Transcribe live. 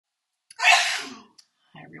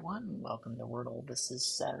everyone. Welcome to Wordle. This is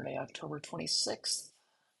Saturday, October 26th.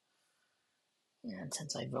 And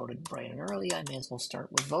since I voted bright and early, I may as well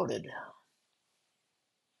start with voted.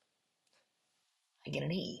 I get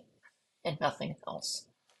an E and nothing else.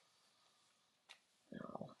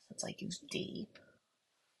 Now, since I used D,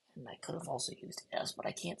 and I could have also used S, but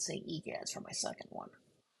I can't say EGADS for my second one.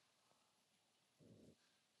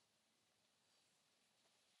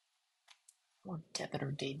 Or debut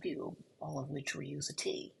or debut, all of which reuse a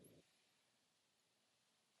T.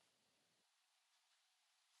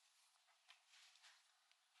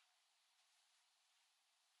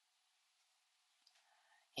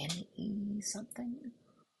 NE something?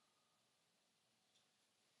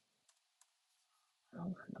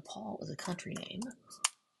 Well, Nepal is a country name.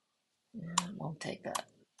 Yeah, it won't take that.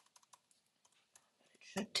 It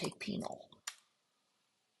should take penal.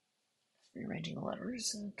 Rearranging the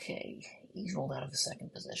letters. Okay, E's rolled out of the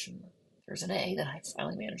second position. There's an A that I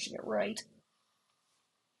finally managed to get right.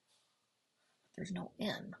 There's no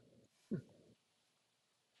N.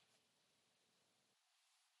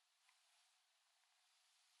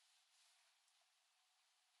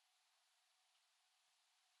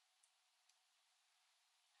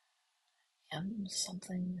 M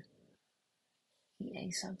something,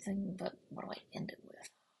 EA something, but what do I end it with?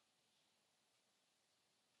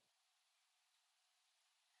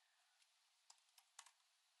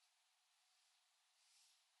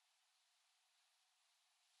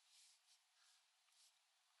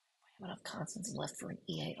 I have enough consonants left for an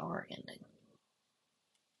EAR ending.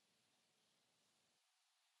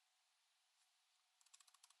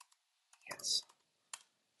 Yes.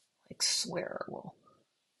 Like swear will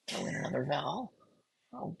throw in another vowel.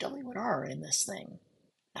 Oh, W and R in this thing.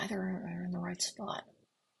 Neither are in the right spot.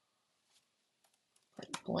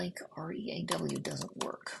 But blank REAW doesn't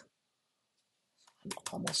work. I'm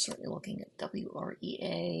almost certainly looking at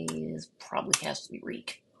WREA is probably has to be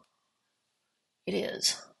Reek. It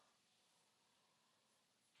is.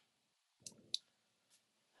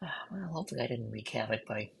 Well, hopefully I didn't wreak havoc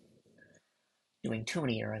by doing too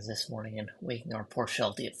many errands this morning and waking our poor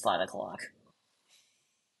Sheltie at 5 o'clock.